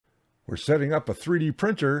We're setting up a 3D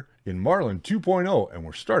printer in Marlin 2.0 and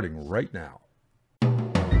we're starting right now.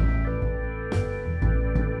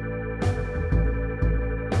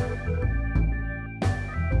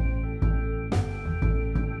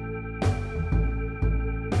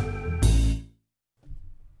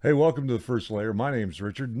 Hey, welcome to The First Layer. My name's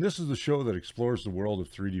Richard, and this is the show that explores the world of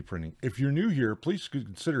 3D printing. If you're new here, please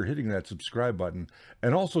consider hitting that subscribe button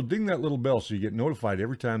and also ding that little bell so you get notified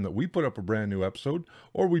every time that we put up a brand new episode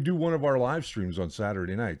or we do one of our live streams on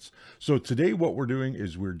Saturday nights. So today what we're doing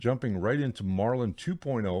is we're jumping right into Marlin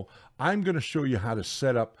 2.0. I'm going to show you how to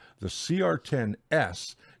set up the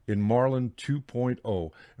CR-10S in Marlin 2.0,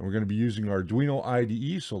 and we're going to be using Arduino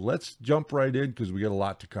IDE. So let's jump right in because we got a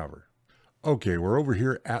lot to cover. Okay, we're over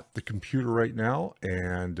here at the computer right now,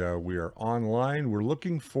 and we are online. We're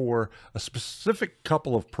looking for a specific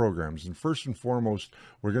couple of programs, and first and foremost,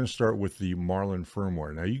 we're going to start with the Marlin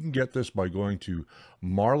firmware. Now, you can get this by going to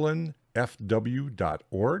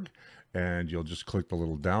marlinfw.org, and you'll just click the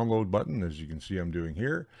little download button, as you can see I'm doing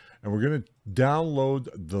here, and we're going to download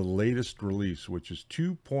the latest release, which is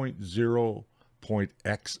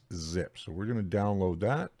 2.0.xzip. So we're going to download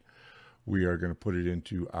that. We are going to put it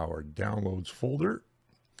into our downloads folder.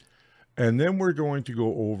 And then we're going to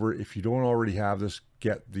go over, if you don't already have this,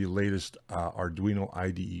 get the latest Arduino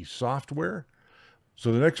IDE software.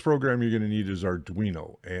 So the next program you're going to need is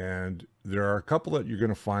Arduino. And there are a couple that you're going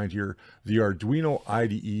to find here. The Arduino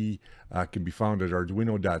IDE can be found at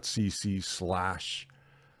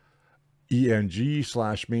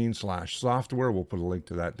arduino.cc/eng/main/software. We'll put a link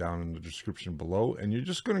to that down in the description below. And you're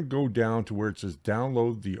just going to go down to where it says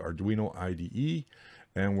download the Arduino IDE.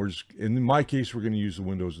 And we're just, in my case, we're going to use the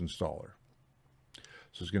Windows installer.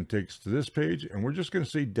 So it's going to take us to this page, and we're just going to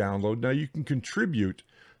say download. Now you can contribute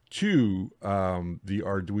to the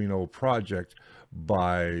Arduino project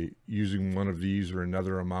by using one of these or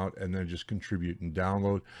another amount, and then just contribute and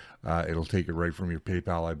download. It'll take it right from your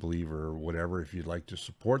PayPal, I believe, or whatever, if you'd like to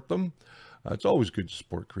support them. It's always good to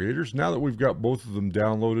support creators. Now that we've got both of them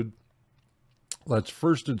downloaded, let's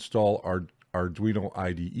first install our Arduino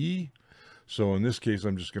IDE. So in this case,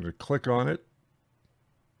 I'm just going to click on it,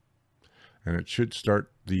 and it should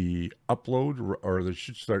start the upload, or it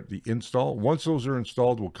should start the install. Once those are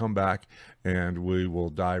installed, we'll come back and we will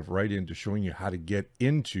dive right into showing you how to get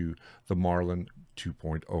into the Marlin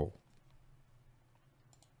 2.0.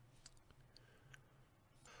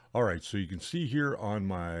 All right, so you can see here on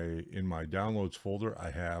in my downloads folder,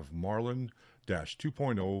 I have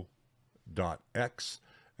Marlin-2.0.x,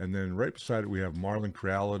 and then right beside it we have Marlin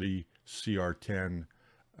Creality Cr-10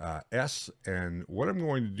 S. And what I'm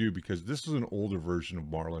going to do, because this is an older version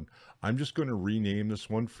of Marlin, I'm just going to rename this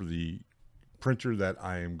one for the printer that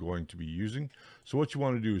I am going to be using. So what you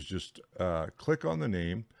want to do is just click on the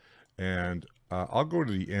name, and I'll go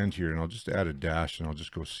to the end here and I'll just add a dash, and I'll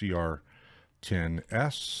just go Cr-10S.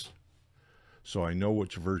 So I know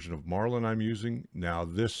which version of Marlin I'm using. Now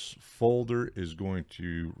this folder is going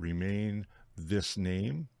to remain this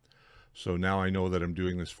name. So now I know that I'm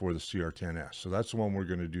doing this for the Cr-10S. So that's the one we're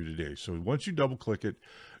going to do today. So once you double click it,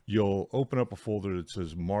 you'll open up a folder that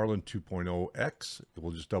says Marlin 2.0x.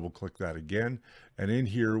 We'll just double click that again. And in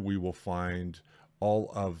here, we will find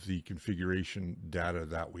all of the configuration data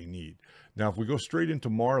that we need. Now, if we go straight into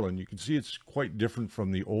Marlin, you can see it's quite different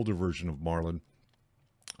from the older version of Marlin,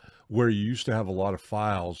 where you used to have a lot of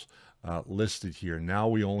files listed here. Now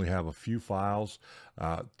we only have a few files,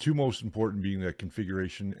 two most important being the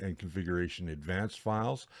configuration and configuration advanced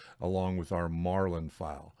files, along with our Marlin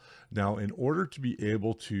file. Now, in order to be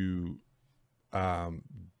able to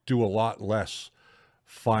do a lot less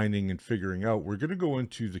finding and figuring out, we're going to go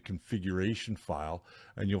into the configuration file,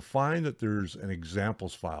 and you'll find that there's an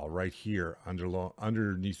examples file right here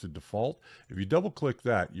underneath the default. If you double click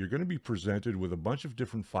that, you're going to be presented with a bunch of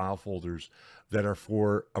different file folders that are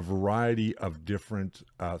for a variety of different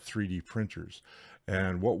 3D printers.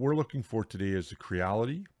 And what we're looking for today is the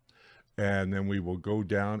Creality. And then we will go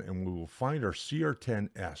down and we will find our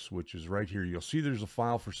Cr-10S, which is right here. You'll see there's a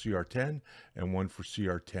file for Cr-10 and one for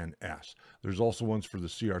Cr-10S. There's also ones for the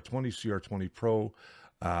Cr-20, Cr-20 Pro,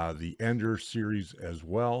 the Ender series as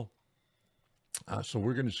well. So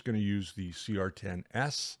we're just going to use the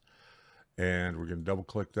Cr-10S, and we're going to double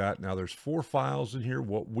click that. Now there's 4 files in here.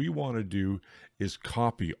 What we want to do is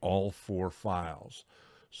copy all 4 files.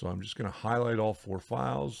 So I'm just going to highlight all 4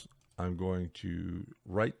 files. I'm going to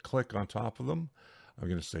right click on top of them. I'm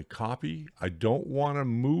going to say copy. I don't want to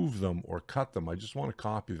move them or cut them. I just want to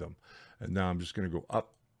copy them. And now I'm just going to go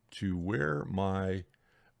up to where my,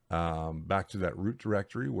 back to that root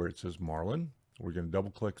directory where it says Marlin. We're going to double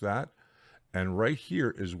click that. And right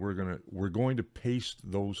here is we're going to paste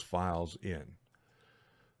those files in.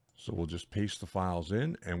 So we'll just paste the files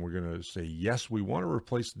in, and we're going to say, yes, we want to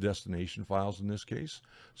replace the destination files in this case.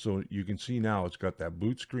 So you can see now it's got that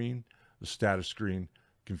boot screen, the status screen,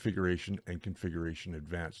 configuration, and configuration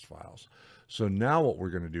advanced files. So now what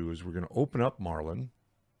we're going to do is we're going to open up Marlin,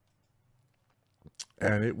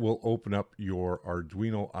 and it will open up your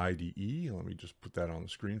Arduino IDE. Let me just put that on the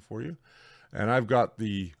screen for you. And I've got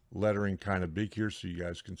the lettering kind of big here so you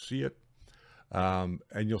guys can see it. And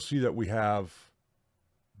you'll see that we have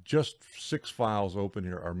just 6 files open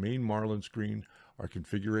here: our main Marlin screen, our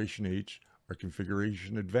configuration H, our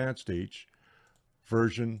configuration advanced H,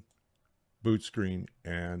 version, boot screen,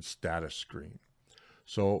 and status screen.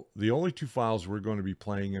 So the only 2 files we're going to be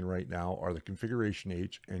playing in right now are the configuration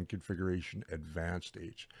H and configuration advanced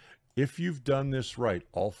H. If you've done this right,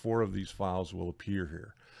 all 4 of these files will appear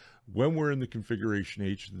here. When we're in the configuration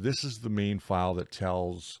H, this is the main file that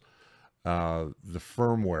tells the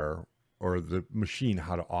firmware or the machine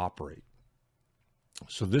how to operate.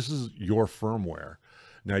 So this is your firmware.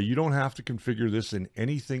 Now you don't have to configure this in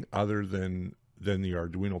anything other than the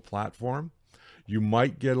Arduino platform. You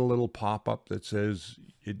might get a little pop-up that says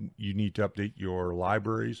you need to update your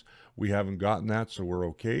libraries. We haven't gotten that, so we're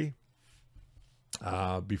okay.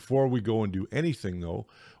 Before we go and do anything though,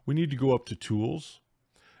 we need to go up to Tools,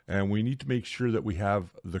 and we need to make sure that we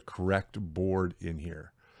have the correct board in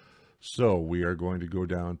here. So we are going to go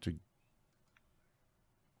down to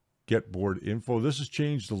Get Board Info. This has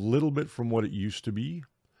changed a little bit from what it used to be.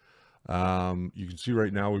 You can see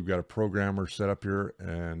right now we've got a programmer set up here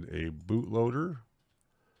and a bootloader.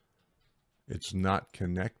 It's not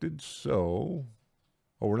connected, so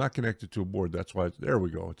we're not connected to a board. That's why there we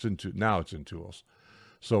go. Now it's in Tools.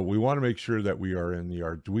 So we want to make sure that we are in the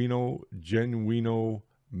Arduino Genuino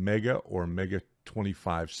Mega or Mega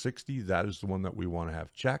 2560. That is the one that we want to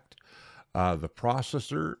have checked. The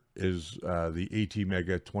processor is the AT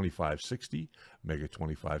Mega 2560, Mega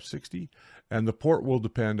 2560, and the port will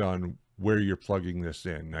depend on where you're plugging this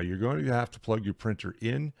in. Now you're going to have to plug your printer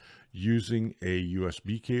in using a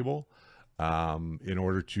USB cable in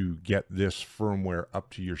order to get this firmware up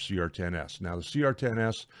to your CR-10S. Now the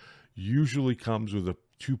CR-10S usually comes with a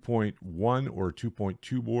 2.1 or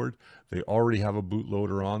 2.2 board. They already have a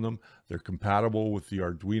bootloader on them. They're compatible with the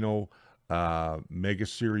Arduino Mega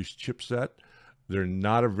Series chipset. They don't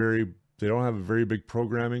have a very big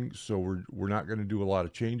programming, so we're not going to do a lot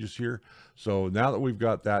of changes here. So now that we've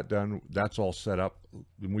got that done, that's all set up,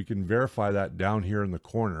 and we can verify that down here in the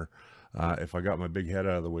corner. If I got my big head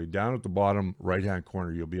out of the way, down at the bottom right hand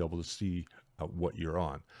corner, you'll be able to see what you're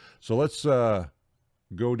on. So let's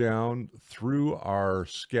go down through our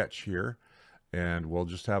sketch here, and we'll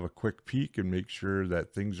just have a quick peek and make sure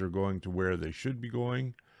that things are going to where they should be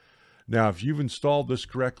going. Now, if you've installed this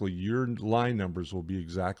correctly, your line numbers will be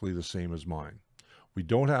exactly the same as mine. We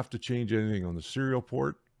don't have to change anything on the serial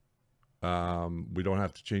port. We don't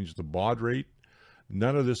have to change the baud rate.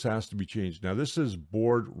 None of this has to be changed. Now, this is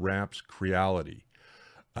board ramps Creality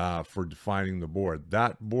for defining the board.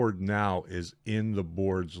 That board now is in the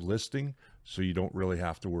board's listing, so you don't really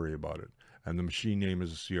have to worry about it. And the machine name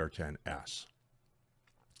is a CR-10S.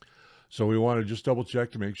 So we want to just double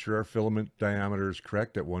check to make sure our filament diameter is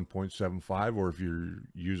correct at 1.75, or if you're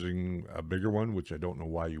using a bigger one, which I don't know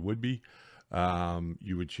why you would be,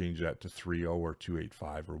 you would change that to 3.0 or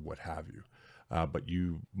 2.85 or what have you. But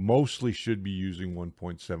you mostly should be using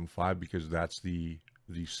 1.75 because that's the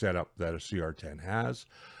setup that a CR-10 has.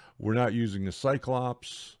 We're not using the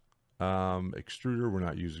Cyclops extruder. We're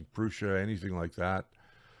not using Prusa, anything like that.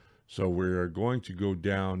 So we're going to go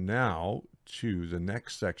down now to the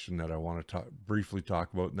next section that I want to briefly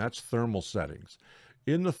talk about, and that's thermal settings.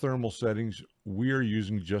 In the thermal settings, we are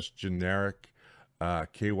using just generic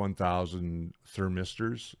K1000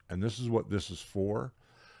 thermistors, and this is what this is for.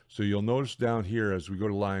 So you'll notice down here as we go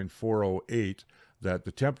to line 408 that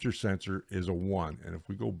the temperature sensor is a 1, and if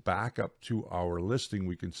we go back up to our listing,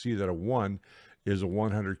 we can see that a 1 is a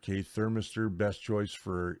 100K thermistor, best choice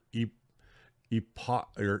for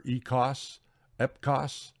EPCOS,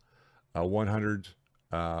 100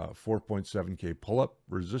 4.7K pull-up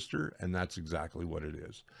resistor, and that's exactly what it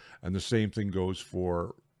is. And the same thing goes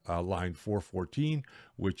for line 414,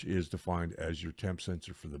 which is defined as your temp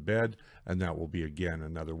sensor for the bed, and that will be again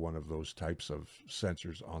another one of those types of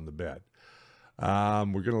sensors on the bed.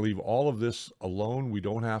 We're going to leave all of this alone. We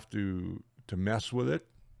don't have to mess with it.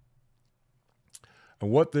 And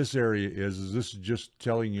what this area is this is just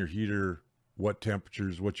telling your heater what your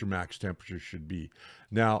max temperature should be.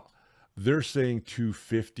 Now, They're saying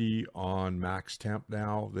 250 on max temp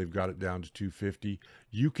now. They've got it down to 250.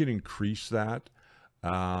 You can increase that.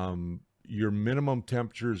 Your minimum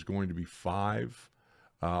temperature is going to be 5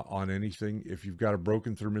 on anything. If you've got a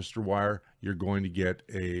broken thermistor wire, you're going to get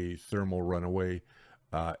a thermal runaway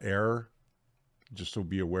error. Just so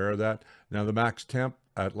be aware of that. Now the max temp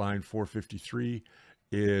at line 453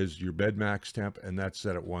 is your bed max temp, and that's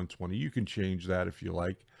set at 120. You can change that if you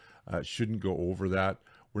like. Shouldn't go over that.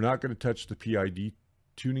 We're not going to touch the PID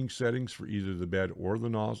tuning settings for either the bed or the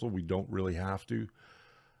nozzle. We don't really have to.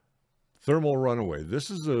 Thermal runaway. This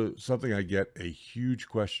is something I get a huge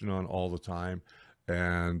question on all the time,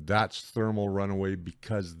 and that's thermal runaway,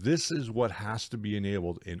 because this is what has to be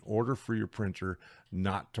enabled in order for your printer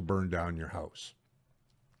not to burn down your house.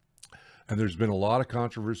 And there's been a lot of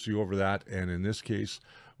controversy over that, and in this case,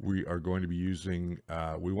 we are going to be using,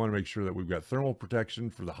 we want to make sure that we've got thermal protection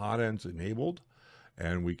for the hot ends enabled,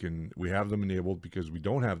 and we have them enabled because we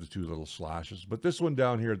don't have the two little slashes. But this one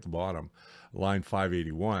down here at the bottom, line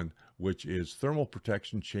 581, which is thermal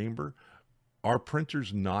protection chamber, our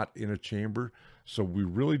printer's not in a chamber, so we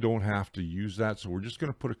really don't have to use that. So we're just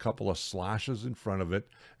going to put a couple of slashes in front of it,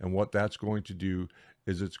 and what that's going to do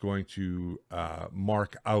is it's going to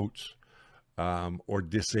mark out or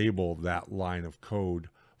disable that line of code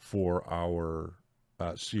for our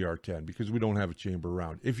CR-10, because we don't have a chamber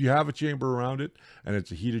around. If you have a chamber around it and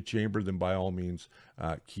it's a heated chamber, then by all means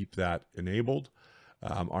keep that enabled.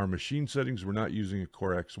 Our machine settings, we're not using a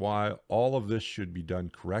Core XY. All of this should be done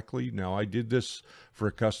correctly. Now, I did this for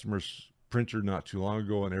a customer's printer not too long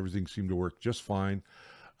ago, and everything seemed to work just fine.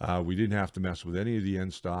 We didn't have to mess with any of the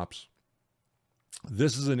end stops.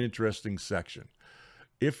 This is an interesting section.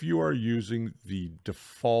 If you are using the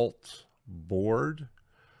default board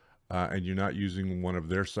and you're not using one of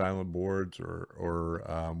their silent boards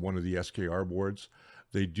or one of the SKR boards,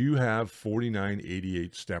 they do have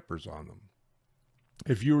 4988 steppers on them.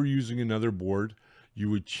 If you were using another board, you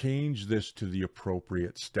would change this to the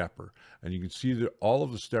appropriate stepper. And you can see that all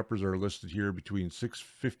of the steppers are listed here between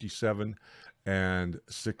 657 and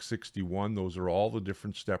 661. Those are all the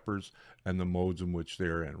different steppers and the modes in which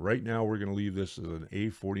they're in. Right now, we're going to leave this as an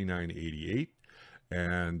A4988.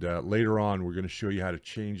 And later on, we're going to show you how to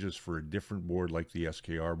change this for a different board like the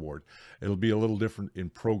SKR board. It'll be a little different in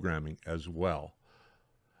programming as well.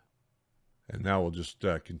 And now we'll just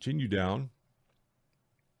continue down.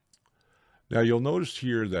 Now you'll notice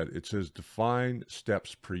here that it says define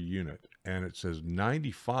steps per unit, and it says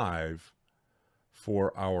 95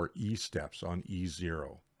 for our E steps on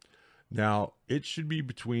E0. Now it should be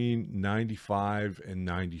between 95 and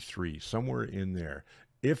 93, somewhere in there.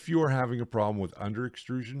 If you're having a problem with under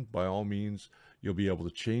extrusion, by all means, you'll be able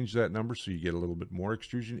to change that number so you get a little bit more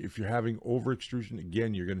extrusion. If you're having over extrusion,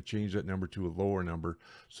 again, you're going to change that number to a lower number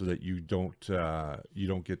so that you don't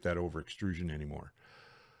get that over extrusion anymore.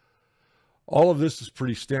 All of this is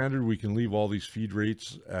pretty standard. We can leave all these feed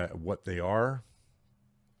rates at what they are.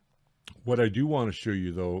 What I do want to show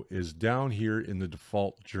you, though, is down here in the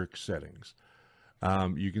default jerk settings.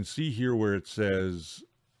 You can see here where it says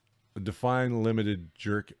define limited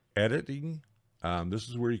jerk editing. This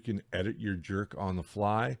is where you can edit your jerk on the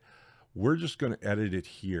fly. We're just going to edit it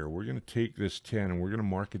here. We're going to take this 10 and we're going to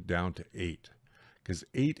mark it down to 8, because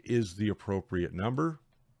 8 is the appropriate number.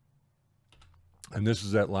 And this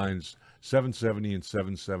is at lines 770 and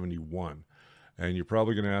 771. And you're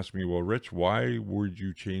probably going to ask me, well, Rich, why would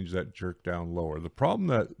you change that jerk down lower? The problem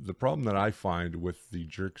that I find with the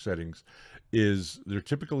jerk settings is they're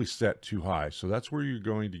typically set too high. So that's where you're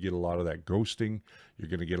going to get a lot of that ghosting. You're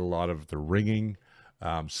going to get a lot of the ringing.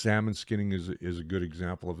 Salmon skinning is a good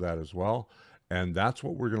example of that as well. And that's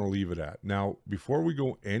what we're going to leave it at. Now, before we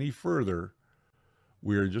go any further,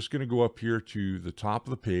 we're just going to go up here to the top of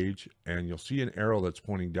the page, and you'll see an arrow that's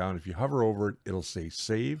pointing down. If you hover over it, it'll say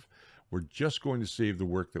save. We're just going to save the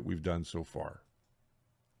work that we've done so far.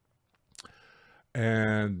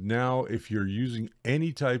 And now if you're using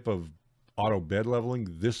any type of auto bed leveling,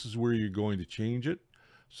 this is where you're going to change it.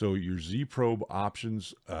 So your Z probe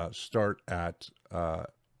options start at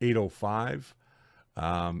 805.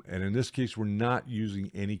 And in this case, we're not using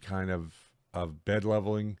any kind of bed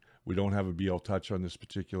leveling. We don't have a BL touch on this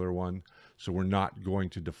particular one, so we're not going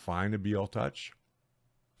to define a BL touch.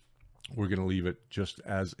 We're going to leave it just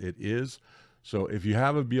as it is. So if you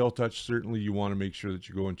have a BL touch, certainly you want to make sure that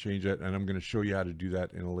you go and change that. And I'm going to show you how to do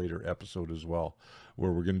that in a later episode as well,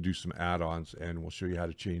 where we're going to do some add-ons and we'll show you how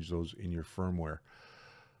to change those in your firmware.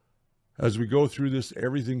 As we go through this,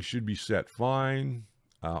 everything should be set fine.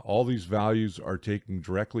 All these values are taken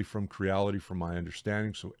directly from Creality, from my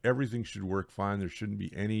understanding, so everything should work fine. There shouldn't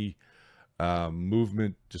be any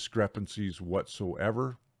movement discrepancies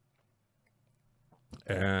whatsoever.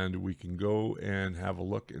 And we can go and have a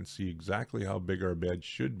look and see exactly how big our bed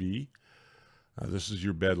should be. This is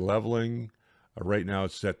your bed leveling. Right now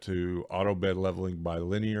it's set to auto bed leveling by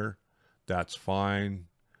linear. That's fine.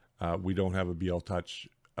 We don't have a BL Touch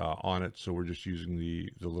on it, so we're just using the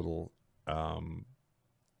little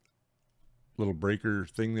little breaker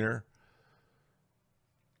thing there.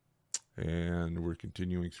 And we're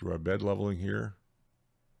continuing through our bed leveling here.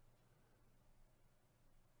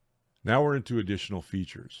 Now we're into additional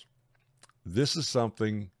features. This is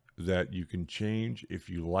something that you can change if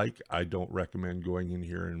you like. I don't recommend going in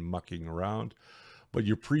here and mucking around, but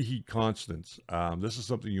your preheat constants, this is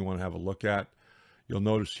something you want to have a look at. You'll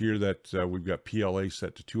notice here that we've got PLA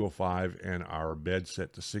set to 205 and our bed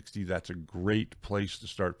set to 60. That's a great place to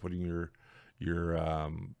start putting your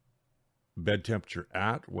bed temperature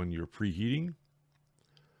at when you're preheating.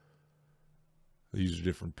 These are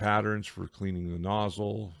different patterns for cleaning the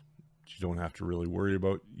nozzle. You don't have to really worry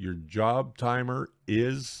about. Your job timer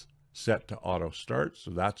is set to auto start,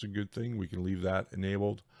 so that's a good thing. We can leave that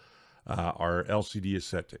enabled. Our LCD is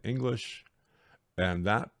set to English, and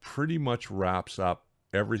that pretty much wraps up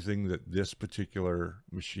everything that this particular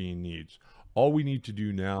machine needs. All we need to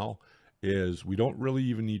do now is we don't really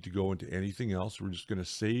even need to go into anything else. We're just going to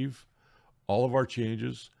save all of our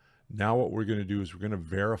changes. Now what we're going to do is we're going to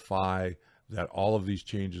verify that all of these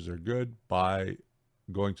changes are good by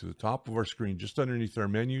going to the top of our screen. Just underneath our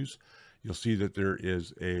menus, you'll see that there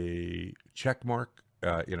is a check mark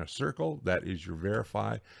in a circle. That is your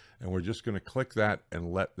verify, and we're just going to click that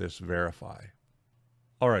and let this verify.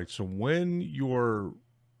 All right, so when your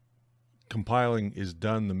compiling is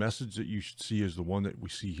done, the message that you should see is the one that we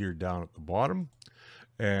see here down at the bottom,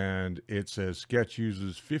 and it says Sketch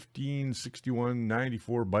uses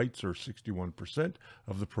 156194 bytes or 61%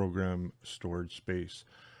 of the program storage space.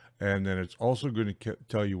 And then it's also going to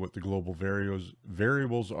tell you what the global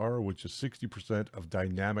variables are, which is 60% of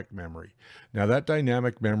dynamic memory. Now that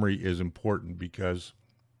dynamic memory is important because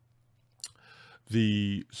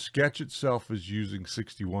the Sketch itself is using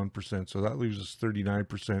 61%, so that leaves us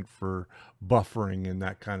 39% for buffering and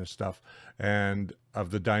that kind of stuff. And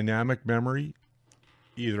of the dynamic memory,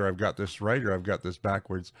 either I've got this right or I've got this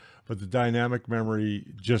backwards, but the dynamic memory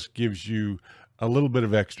just gives you a little bit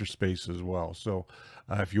of extra space as well. So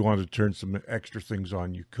if you wanted to turn some extra things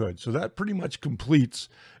on, you could. So that pretty much completes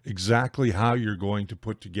exactly how you're going to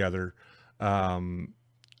put together an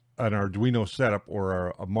Arduino setup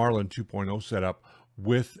or a Marlin 2.0 setup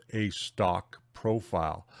with a stock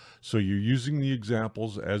profile. So you're using the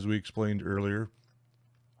examples as we explained earlier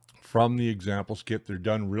from the examples kit. They're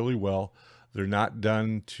done really well. They're not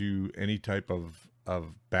done to any type of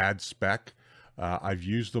bad spec. I've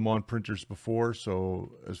used them on printers before,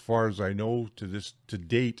 so as far as I know, to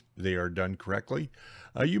date, they are done correctly.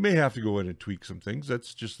 You may have to go in and tweak some things.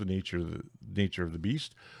 That's just the nature of the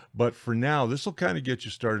beast. But for now, this will kind of get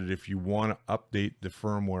you started if you want to update the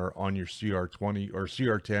firmware on your CR20 or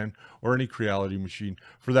CR10 or any Creality machine,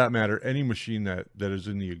 for that matter, any machine that is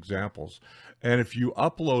in the examples. And if you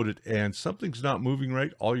upload it and something's not moving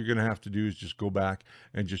right, all you're going to have to do is just go back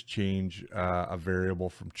and just change a variable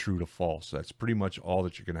from true to false. That's pretty much all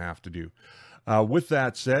that you're going to have to do. With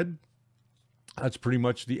that said, that's pretty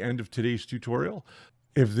much the end of today's tutorial.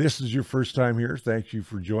 If this is your first time here, thank you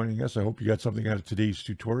for joining us. I hope you got something out of today's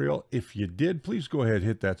tutorial. If you did, please go ahead,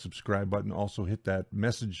 hit that subscribe button. Also hit that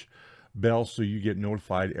message bell so you get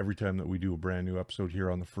notified every time that we do a brand new episode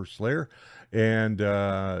here on the First Layer. And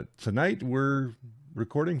tonight we're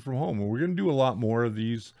recording from home. We're going to do a lot more of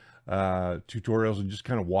these tutorials and just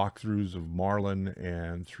kind of walkthroughs of Marlin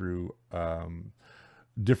and through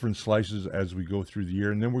different slices as we go through the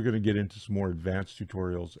year, and then we're going to get into some more advanced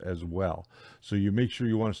tutorials as well. So you make sure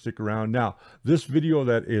you want to stick around. Now this video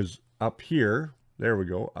that is up here, there we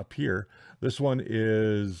go, up here, this one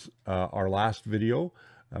is our last video,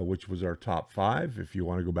 which was our top 5. If you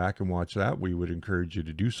want to go back and watch that, we would encourage you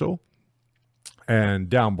to do so. And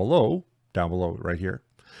down below right here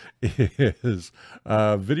is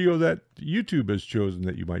a video that YouTube has chosen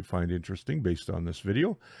that you might find interesting based on this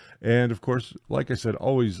video. And of course, like I said,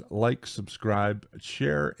 always like, subscribe,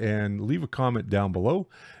 share, and leave a comment down below,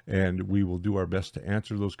 and we will do our best to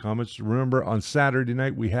answer those comments. Remember, on Saturday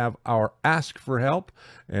night we have our Ask for Help,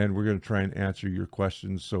 and we're going to try and answer your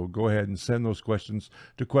questions. So go ahead and send those questions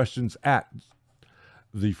to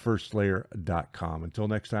questions@thefirstlayer.com. Until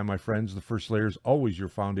next time, my friends, the First Layer is always your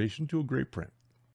foundation to a great print.